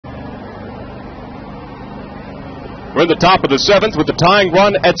We're in the top of the 7th with the tying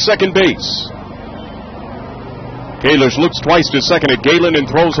run at second base. Kalish looks twice to second at Galen and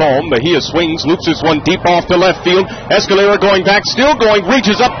throws home. Mejia swings, loops this one deep off to left field. Escalera going back, still going,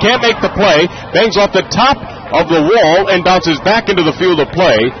 reaches up, can't make the play. Bangs off the top of the wall and bounces back into the field of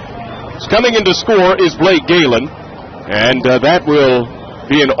play. Coming in to score is Blake Galen, and that will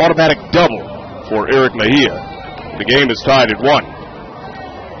be an automatic double for Erick Mejia. The game is tied at 1.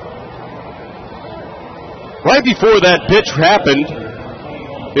 Right before that pitch happened,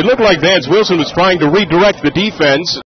 it looked like Vance Wilson was trying to redirect the defense.